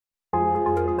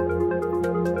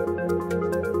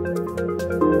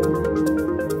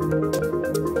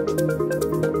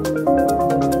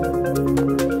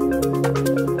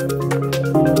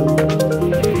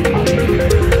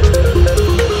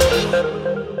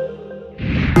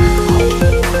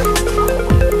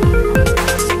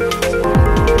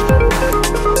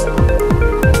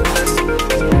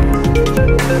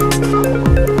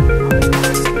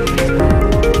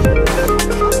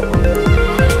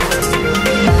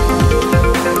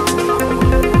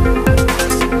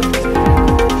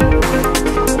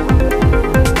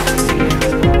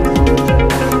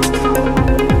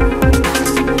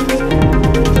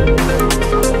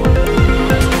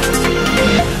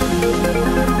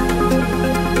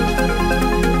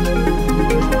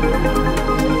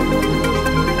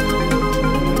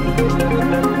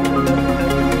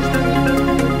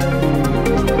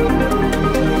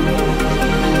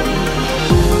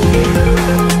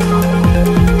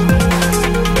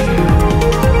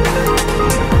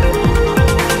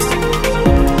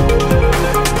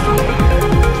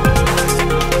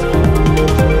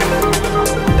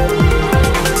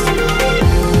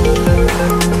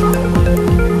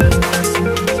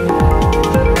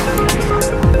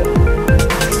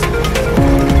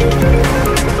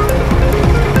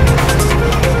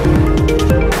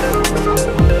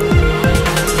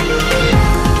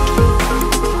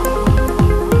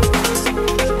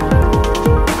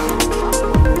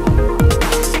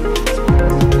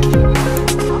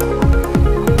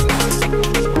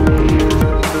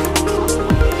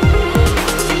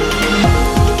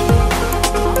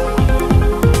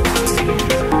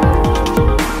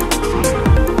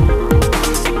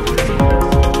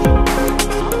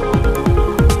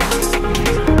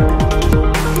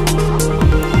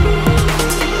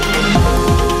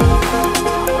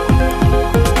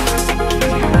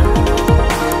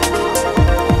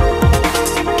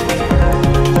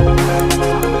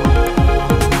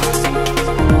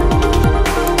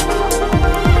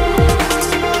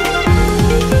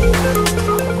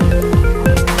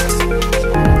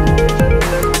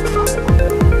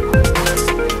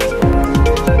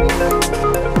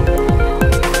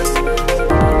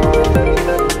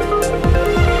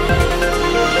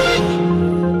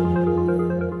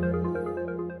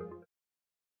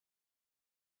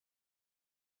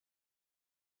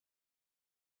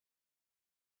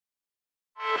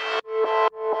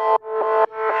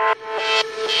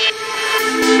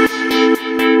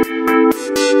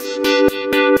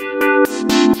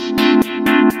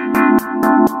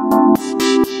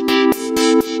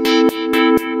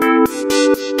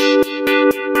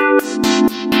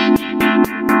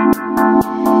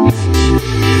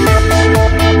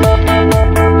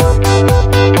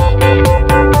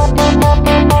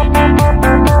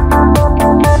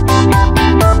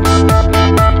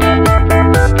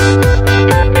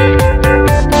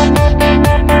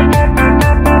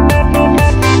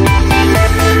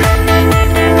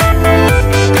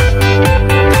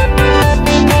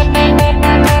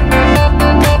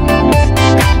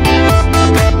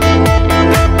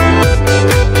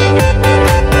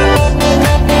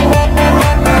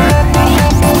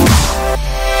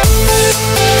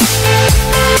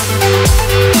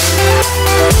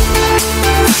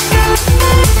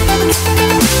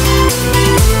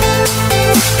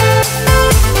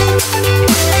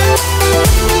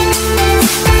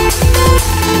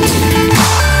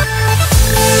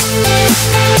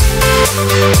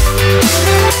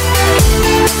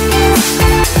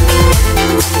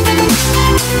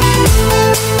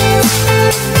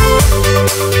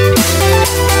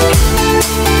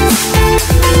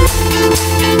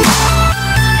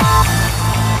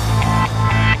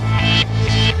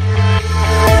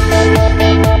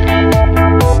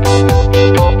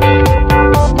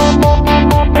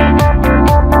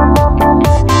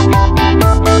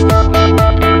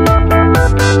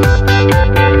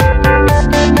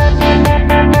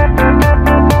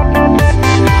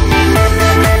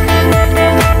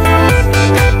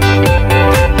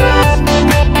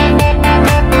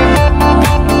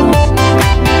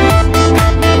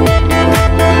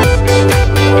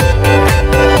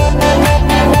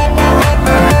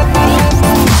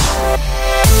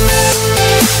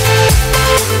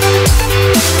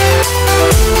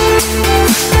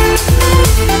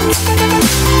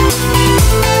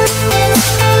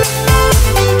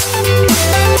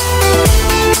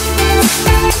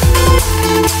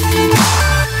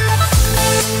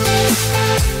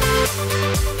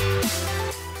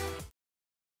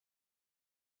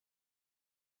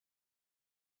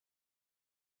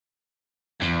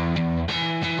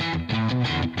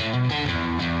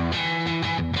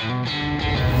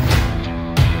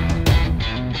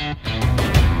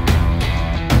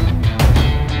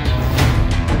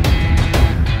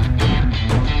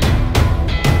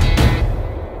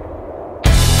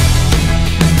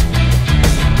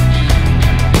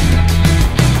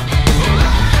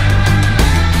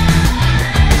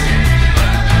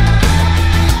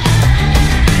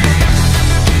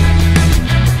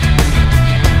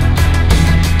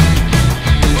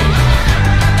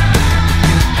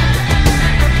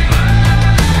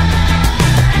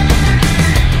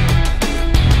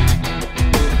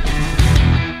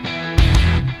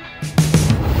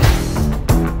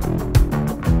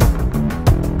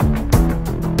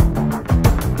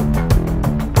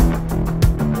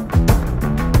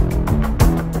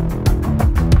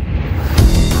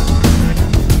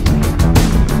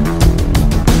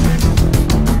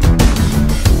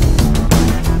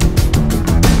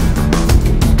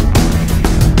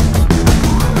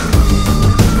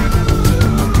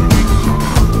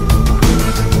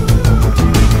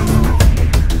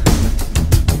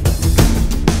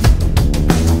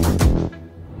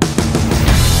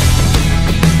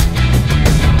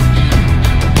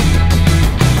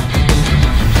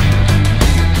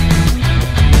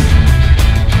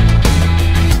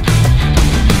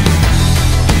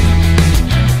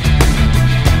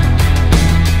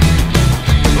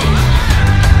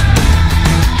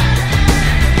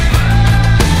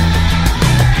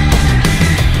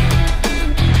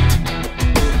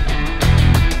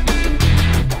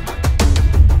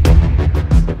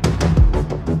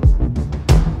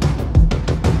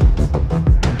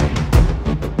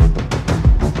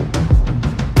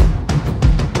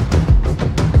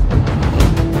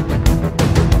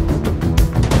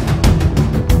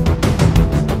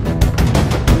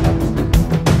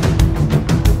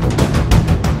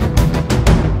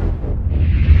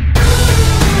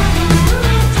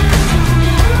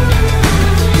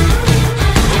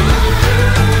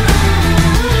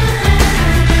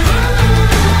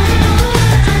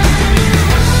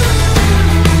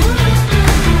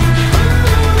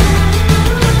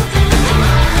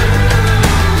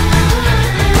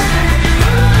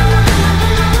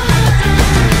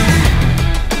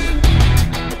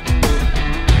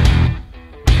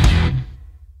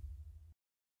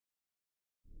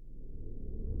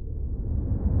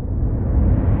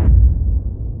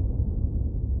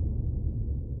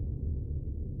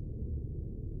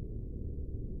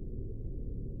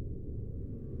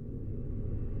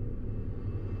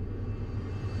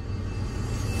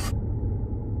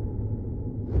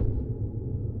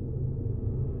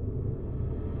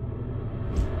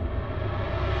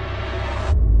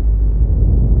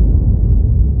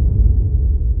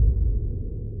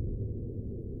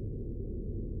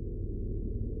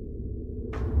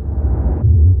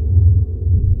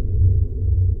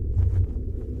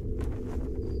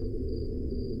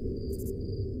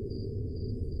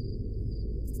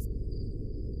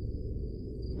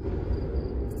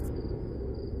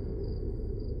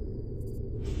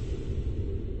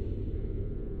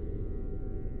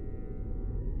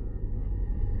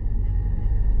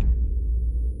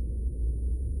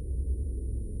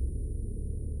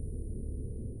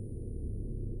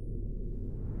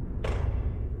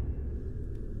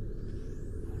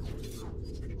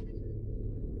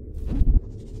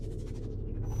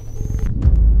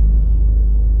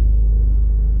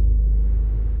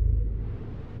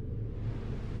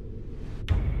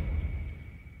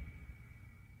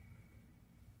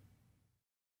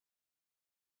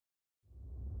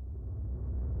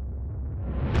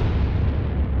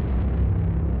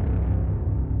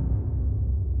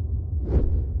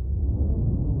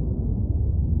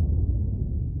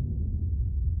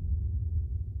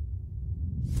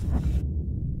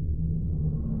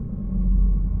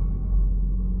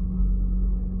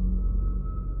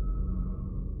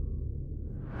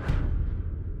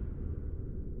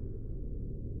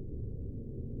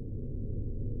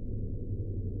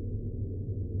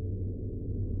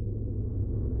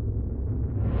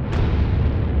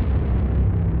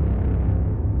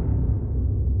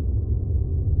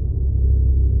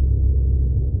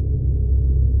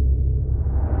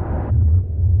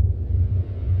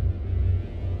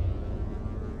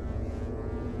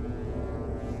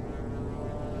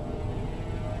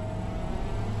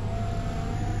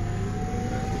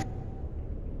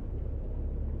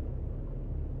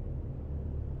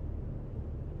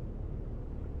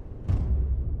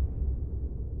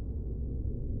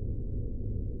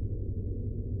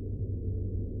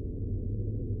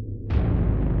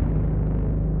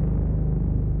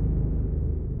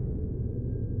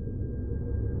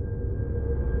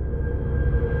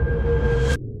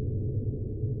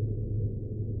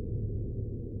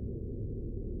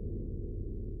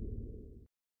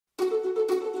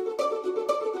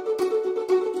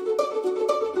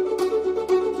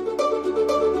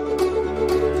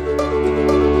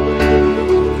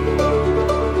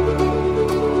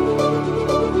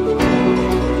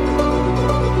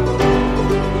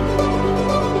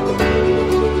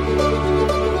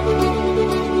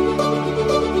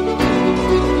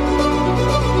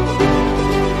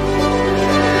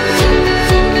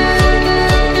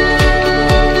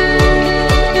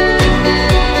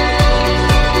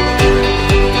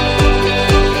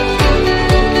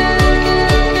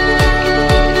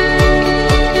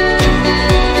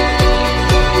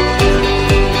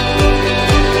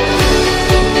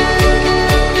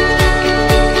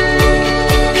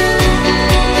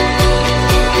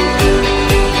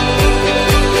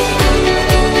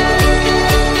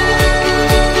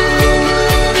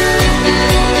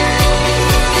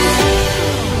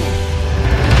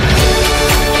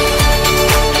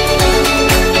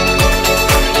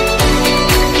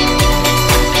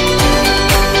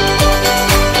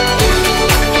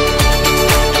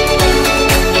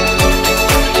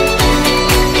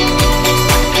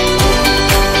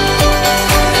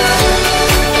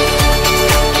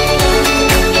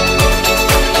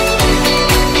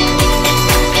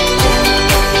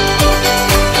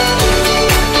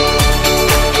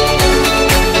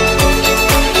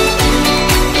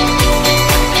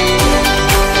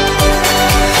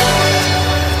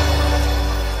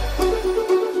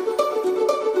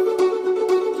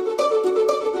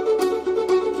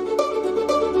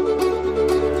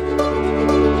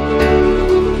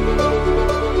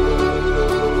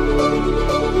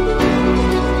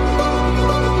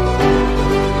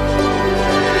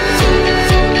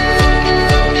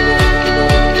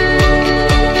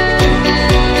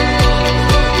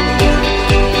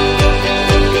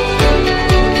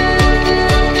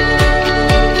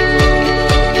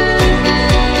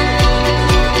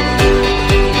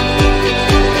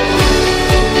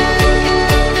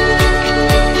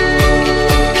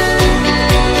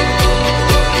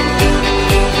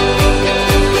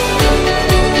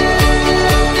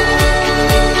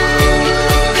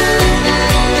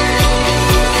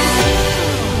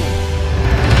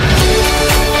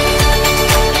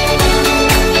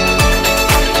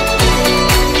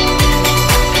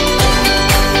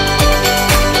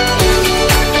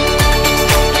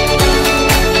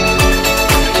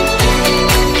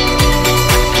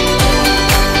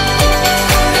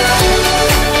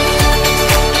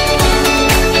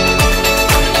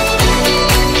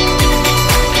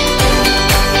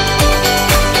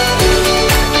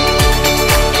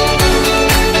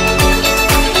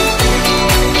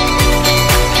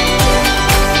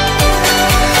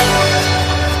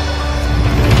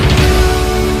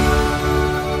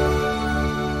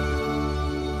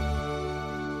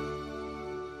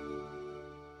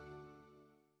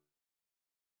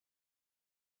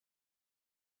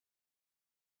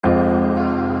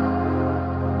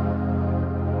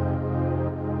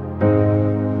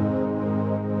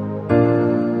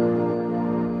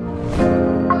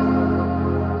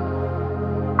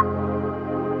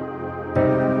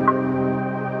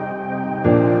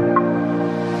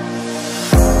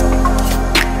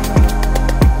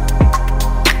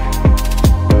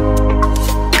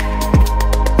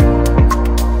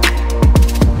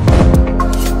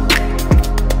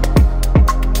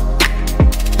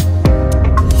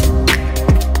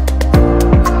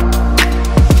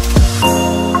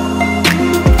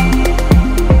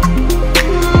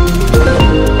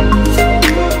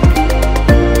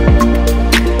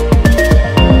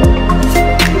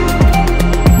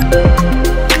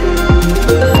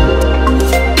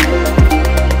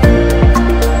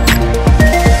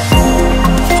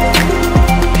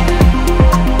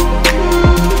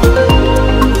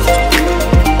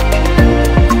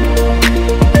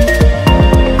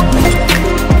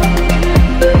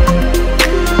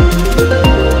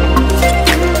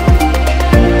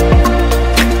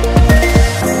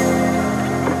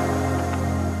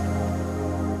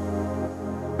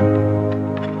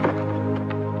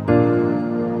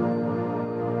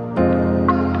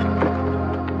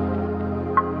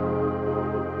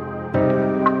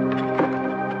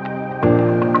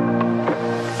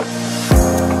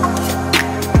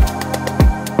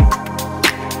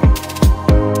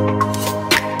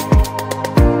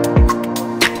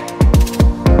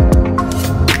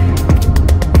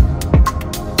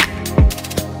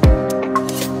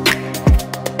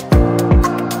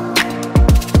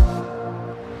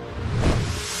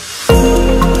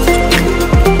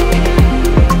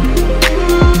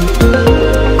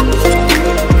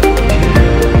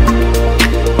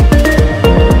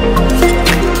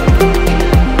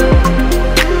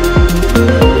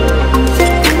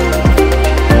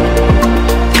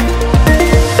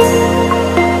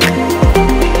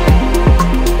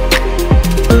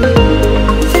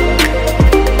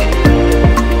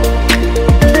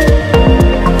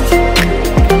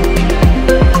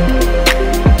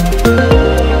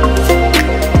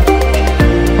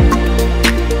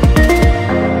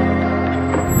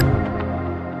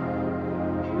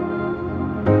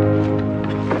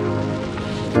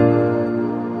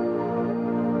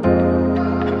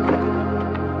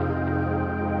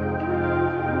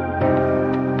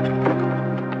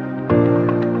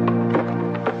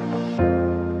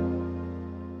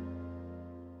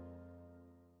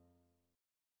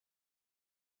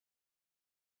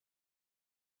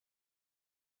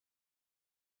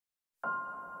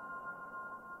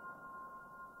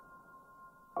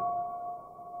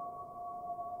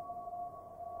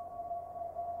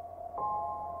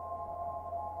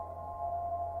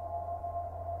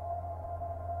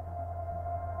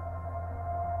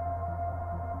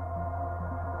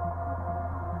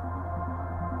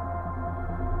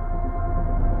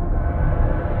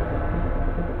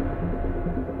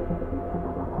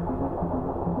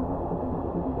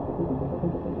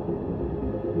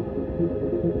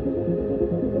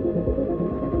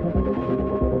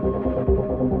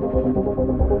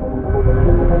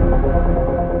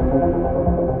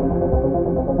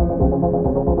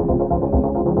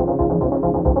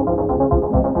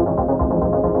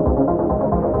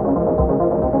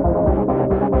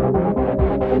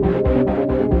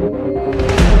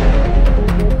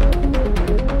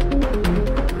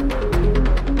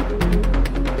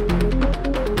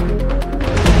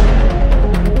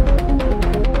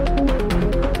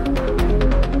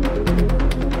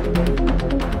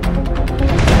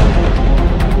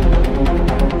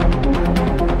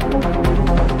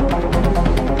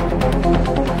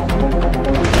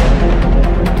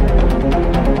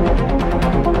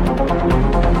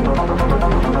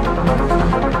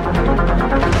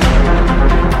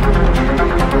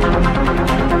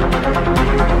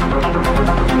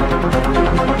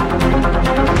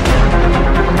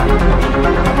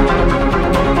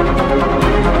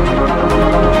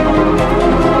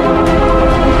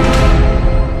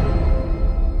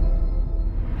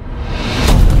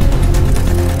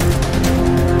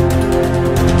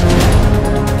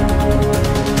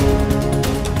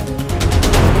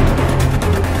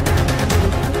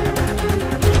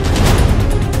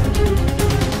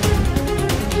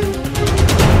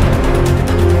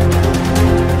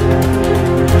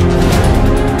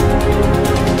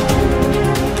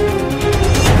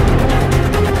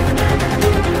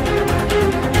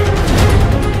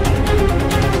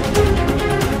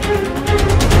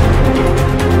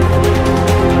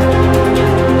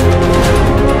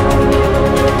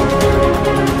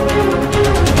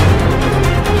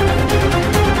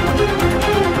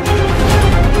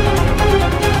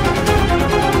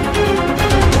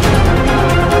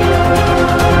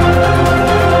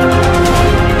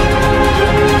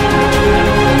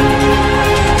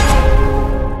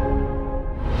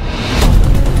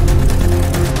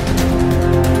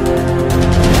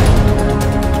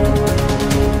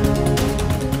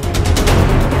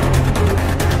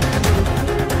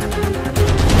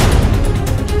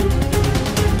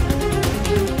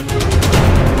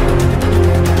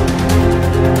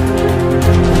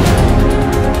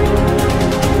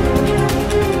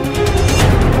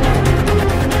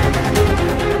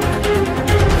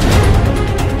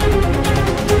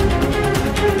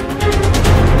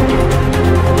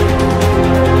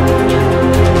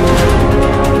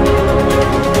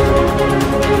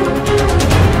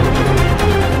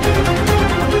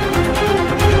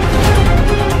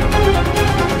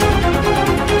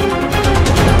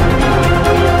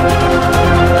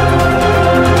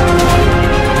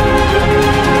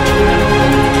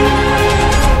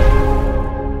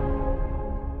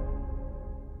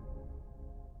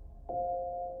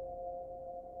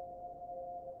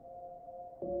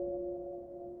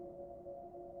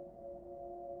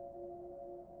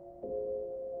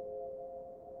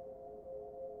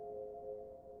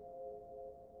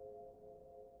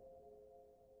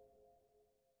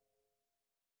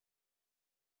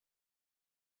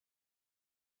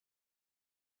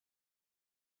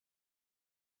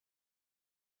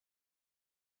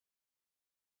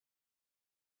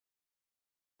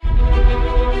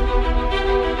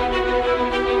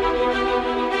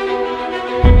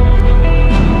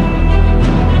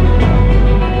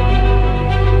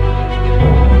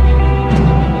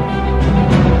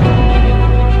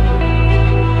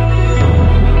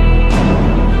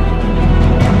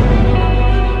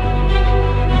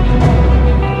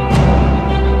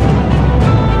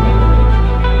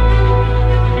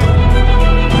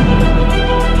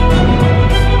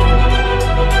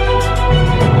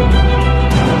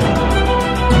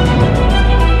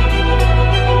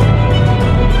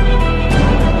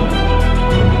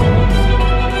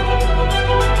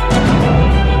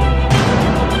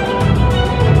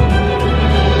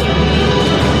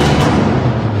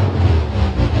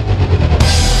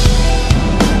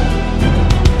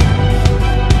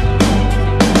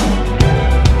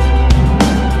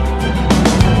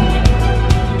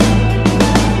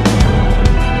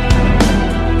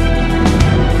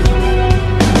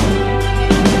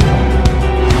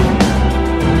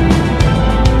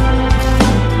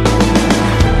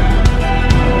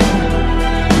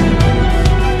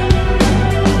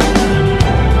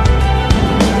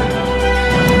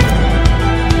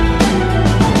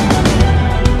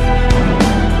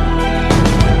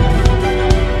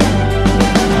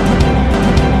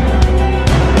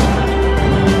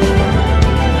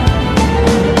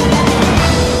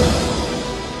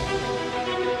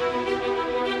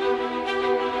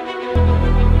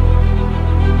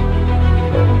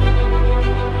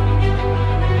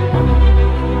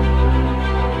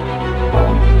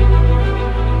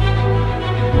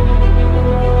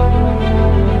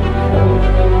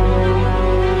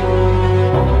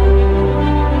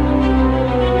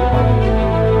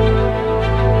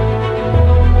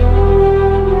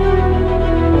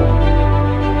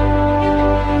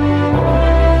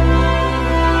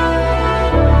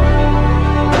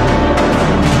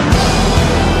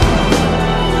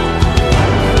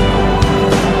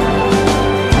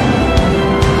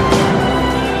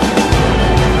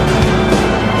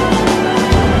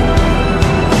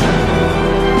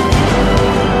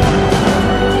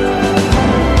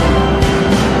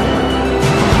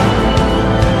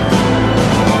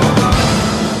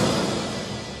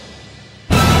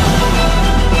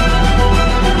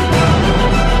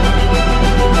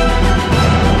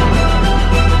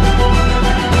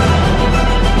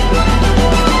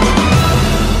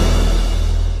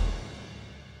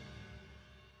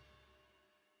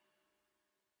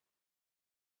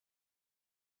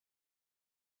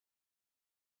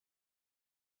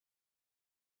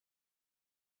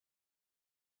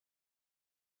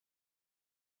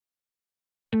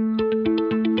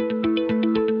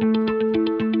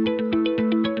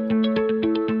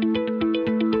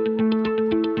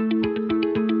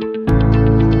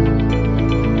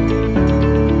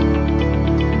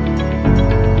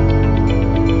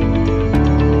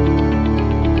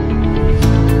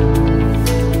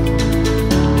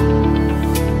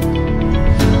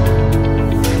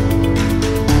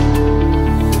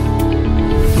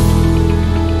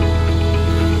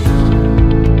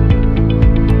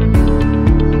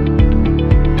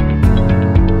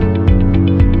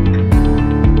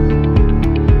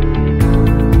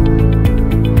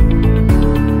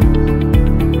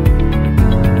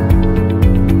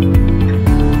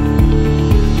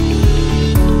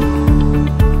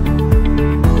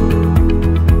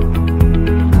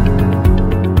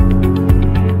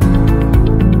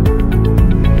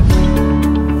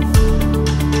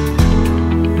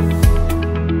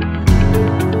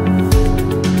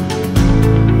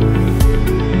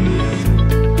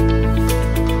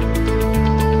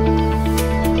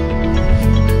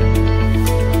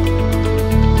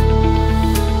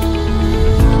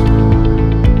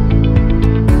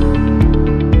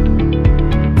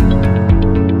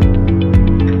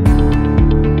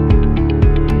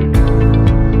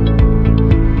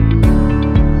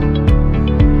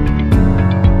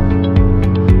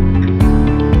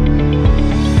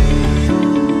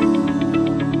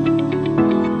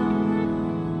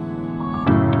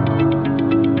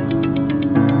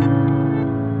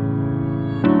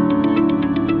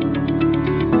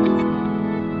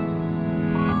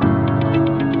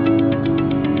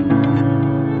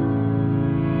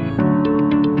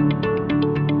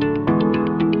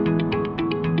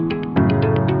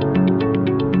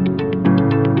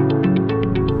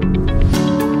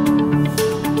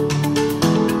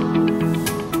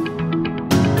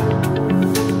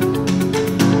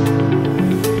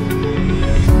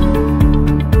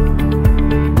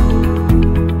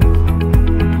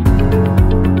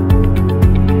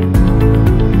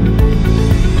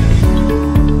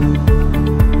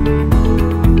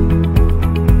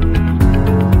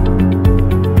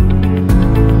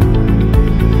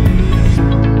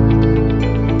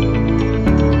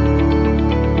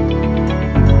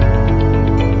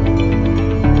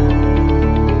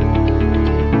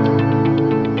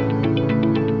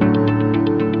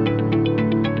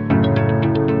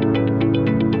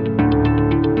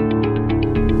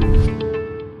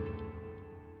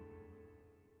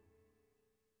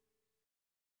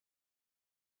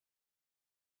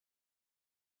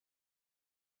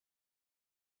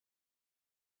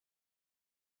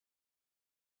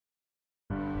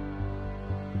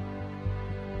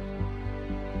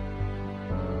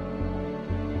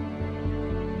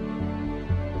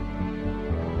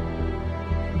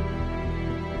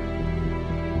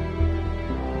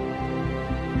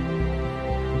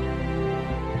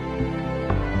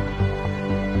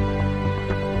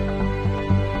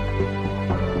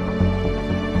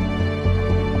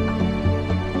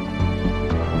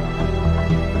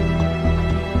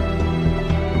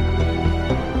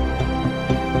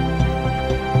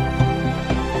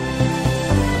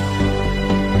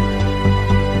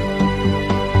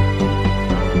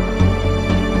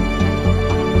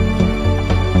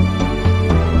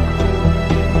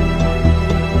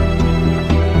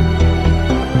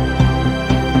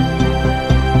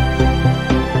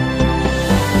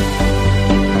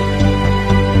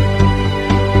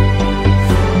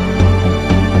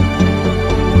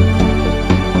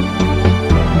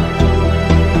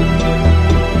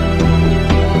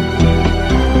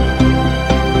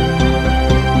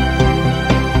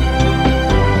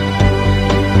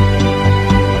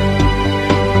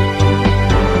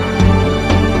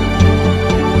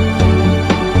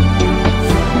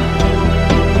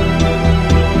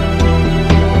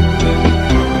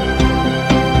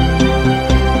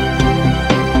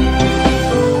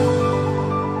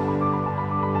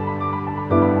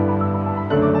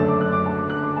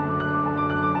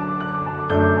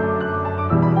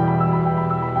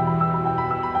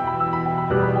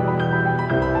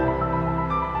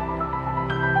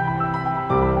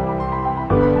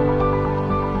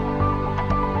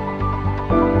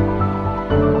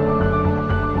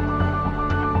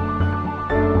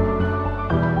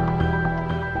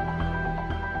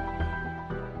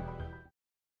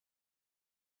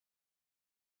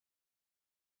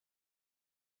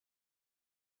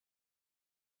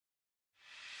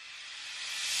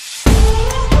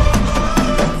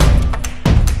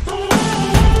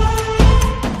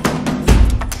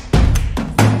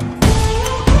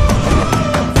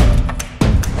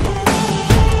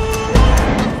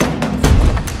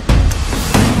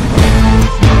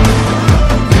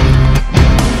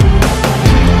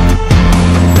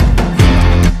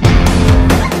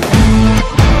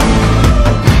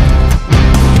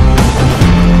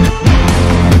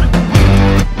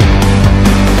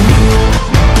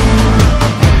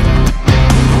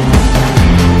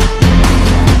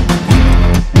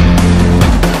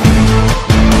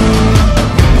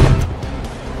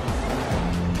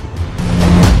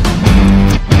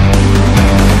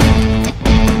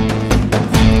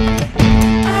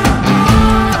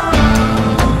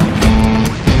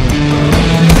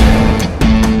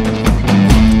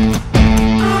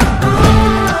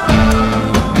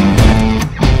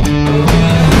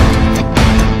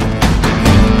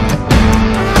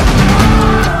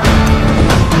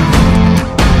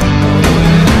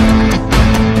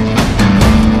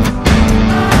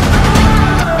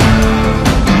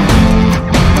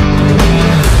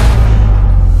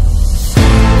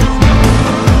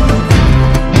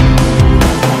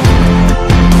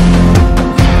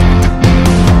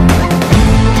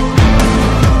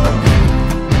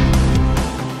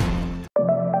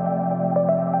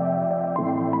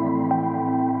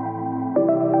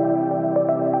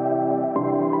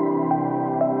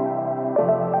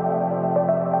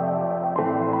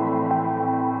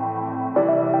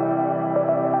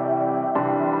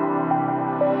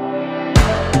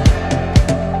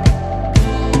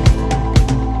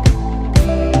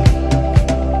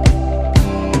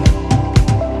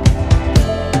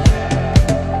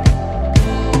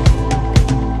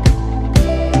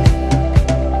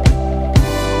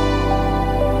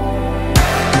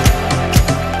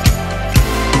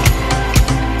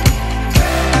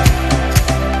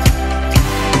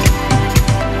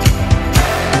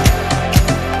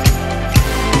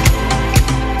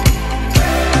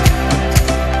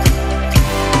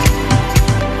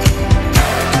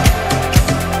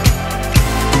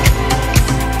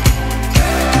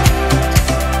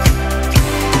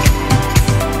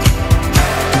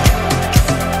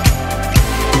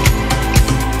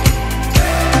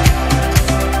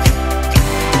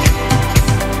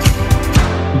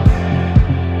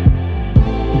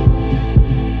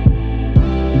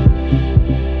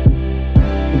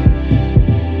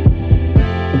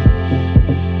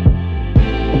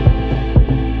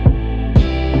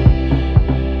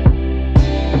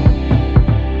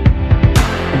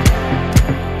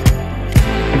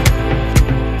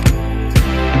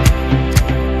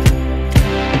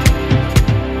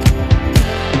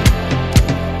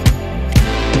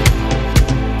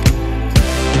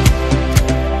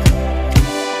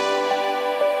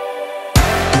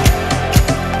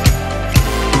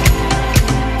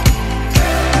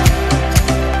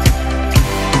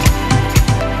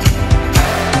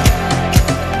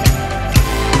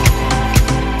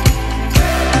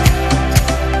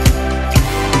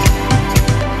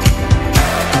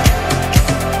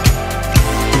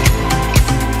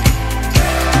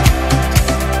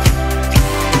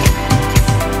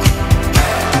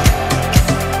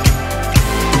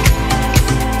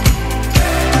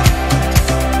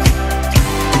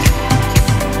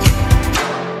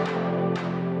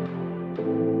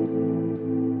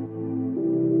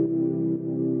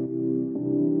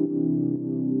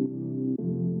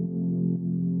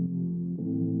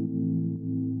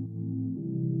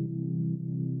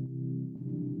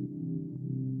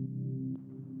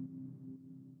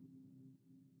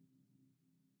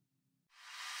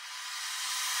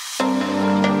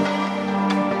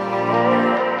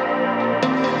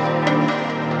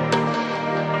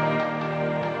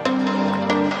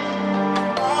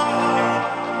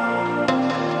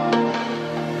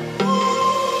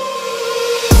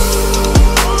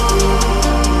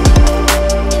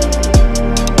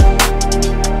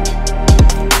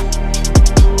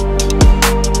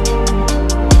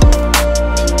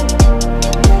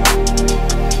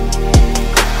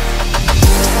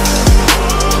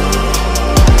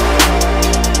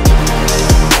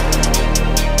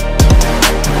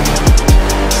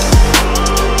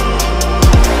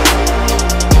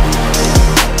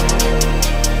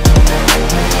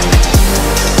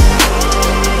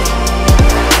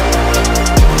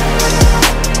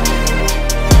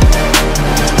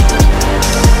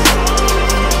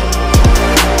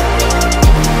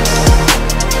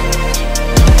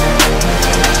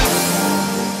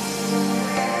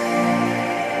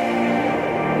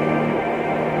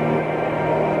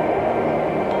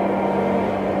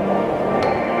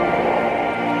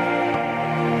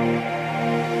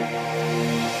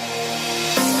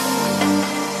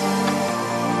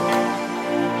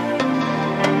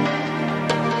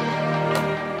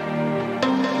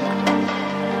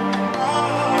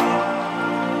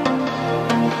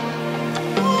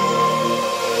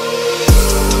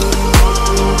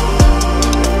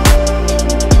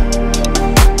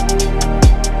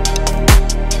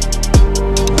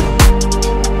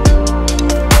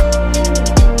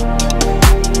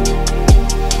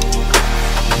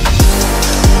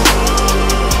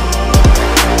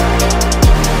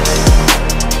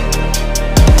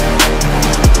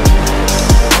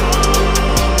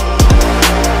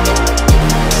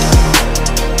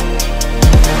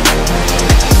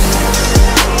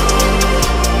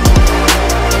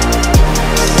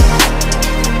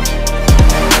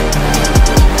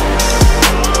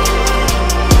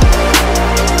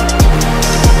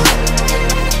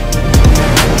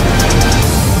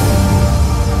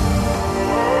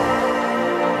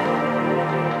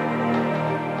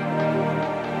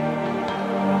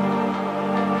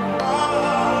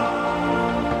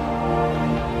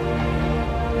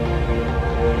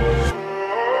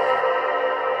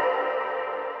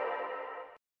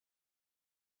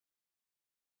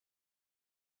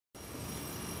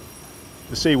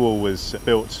The seawall was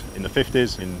built in the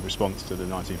 50s in response to the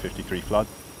 1953 flood.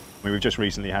 We've just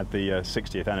recently had the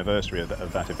 60th anniversary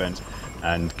of that event,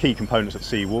 and key components of the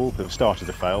seawall have started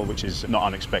to fail, which is not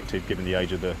unexpected given the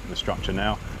age of the structure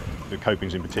now. The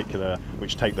copings in particular,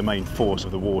 which take the main force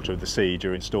of the water of the sea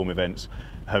during storm events,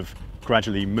 have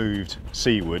gradually moved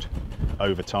seaward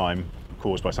over time,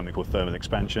 caused by something called thermal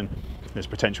expansion. There's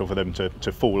potential for them to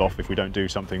fall off if we don't do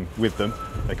something with them.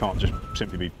 They can't just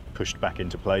simply be pushed back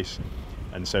into place.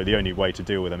 And so the only way to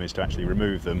deal with them is to actually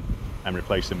remove them and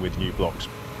replace them with new blocks.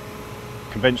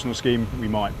 Conventional scheme, we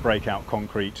might break out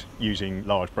concrete using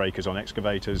large breakers on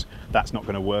excavators. That's not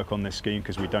going to work on this scheme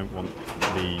because we don't want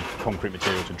the concrete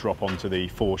material to drop onto the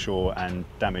foreshore and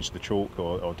damage the chalk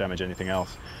or damage anything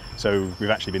else. So we've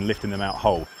actually been lifting them out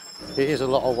whole. It is a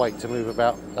lot of weight to move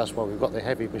about, that's why we've got the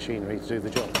heavy machinery to do the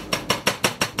job.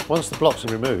 Once the blocks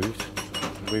are removed,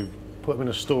 we put them in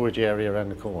a storage area around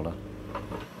the corner.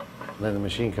 And then the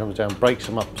machine comes down, breaks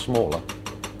them up smaller,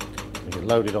 and get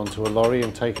loaded onto a lorry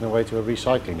and taken away to a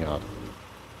recycling yard.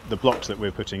 The blocks that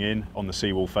we're putting in on the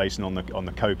seawall face and on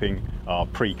the coping are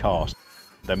pre-cast.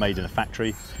 They're made in a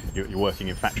factory. You're working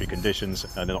in factory conditions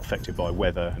and they're not affected by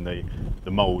weather, and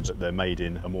the moulds that they're made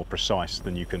in are more precise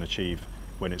than you can achieve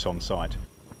when it's on site.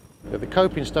 The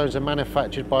coping stones are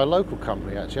manufactured by a local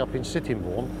company actually up in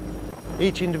Sittingbourne.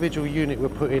 Each individual unit we're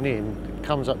putting in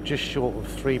comes up just short of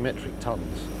 3 metric tonnes.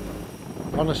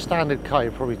 On a standard car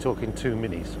you're probably talking 2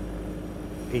 minis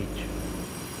each.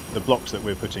 The blocks that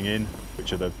we're putting in,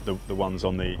 which are the ones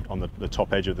on the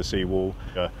top edge of the seawall,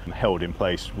 are held in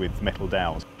place with metal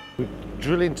dowels. We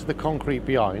drill into the concrete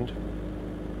behind,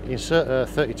 insert a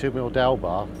 32mm dowel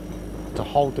bar to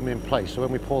hold them in place, so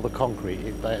when we pour the concrete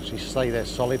they actually stay there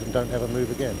solid and don't ever move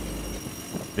again.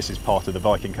 This is part of the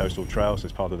Viking Coastal Trails,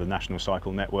 it's part of the National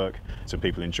Cycle Network, so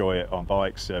people enjoy it on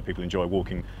bikes, people enjoy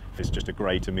walking. It's just a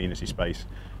great amenity space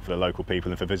for the local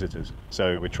people and for visitors.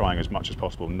 So we're trying as much as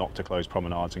possible not to close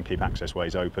promenades and keep access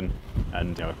ways open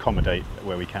and accommodate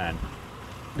where we can.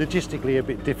 Logistically a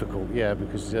bit difficult, yeah,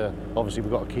 because obviously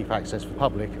we've got to keep access for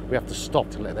public. We have to stop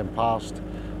to let them past,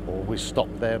 or we stop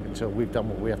them until we've done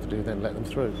what we have to do, then let them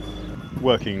through.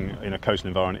 Working in a coastal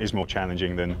environment is more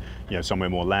challenging than somewhere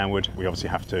more landward. We obviously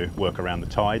have to work around the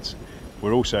tides. We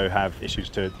also have issues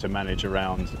to manage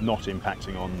around not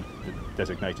impacting on the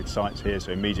designated sites here.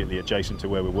 So immediately adjacent to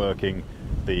where we're working,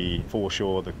 the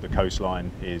foreshore, the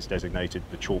coastline is designated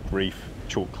the chalk reef,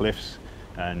 chalk cliffs,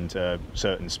 and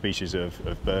certain species of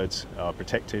birds are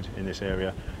protected in this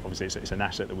area. Obviously it's an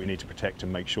asset that we need to protect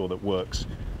and make sure that works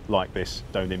like this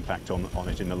don't impact on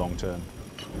it in the long term.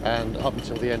 And up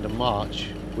until the end of March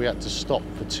we had to stop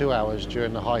for 2 hours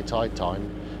during the high tide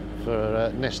time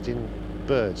for nesting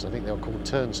birds. I think they were called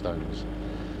turnstones,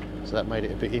 so that made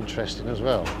it a bit interesting as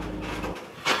well.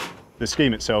 The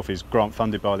scheme itself is grant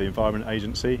funded by the Environment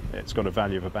Agency. It's got a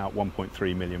value of about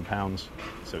 £1.3 million,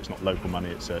 so it's not local money,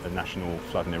 it's a national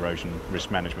flood and erosion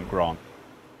risk management grant.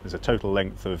 There's a total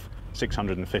length of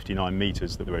 659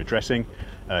 metres that we're addressing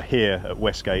here at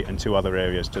Westgate and 2 other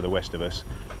areas to the west of us.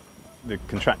 The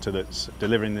contractor that's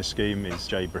delivering this scheme is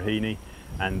Breheny,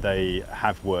 and they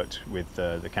have worked with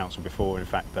the council before. In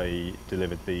fact, they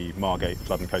delivered the Margate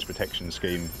Flood and Coast Protection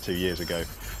Scheme 2 years ago.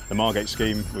 The Margate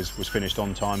scheme was finished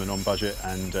on time and on budget,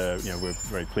 and we're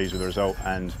very pleased with the result,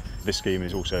 and this scheme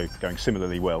is also going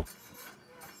similarly well.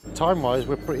 Time-wise,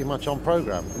 we're pretty much on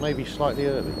programme, maybe slightly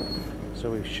early.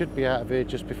 So we should be out of here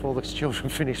just before the children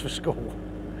finish for school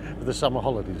for the summer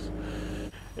holidays.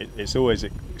 It's always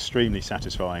extremely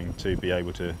satisfying to be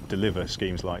able to deliver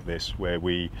schemes like this, where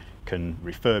we can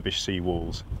refurbish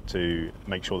seawalls to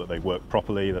make sure that they work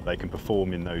properly, that they can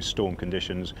perform in those storm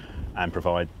conditions and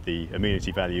provide the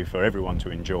amenity value for everyone to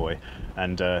enjoy.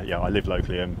 And I live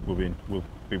locally and will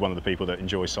be one of the people that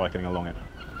enjoys cycling along it.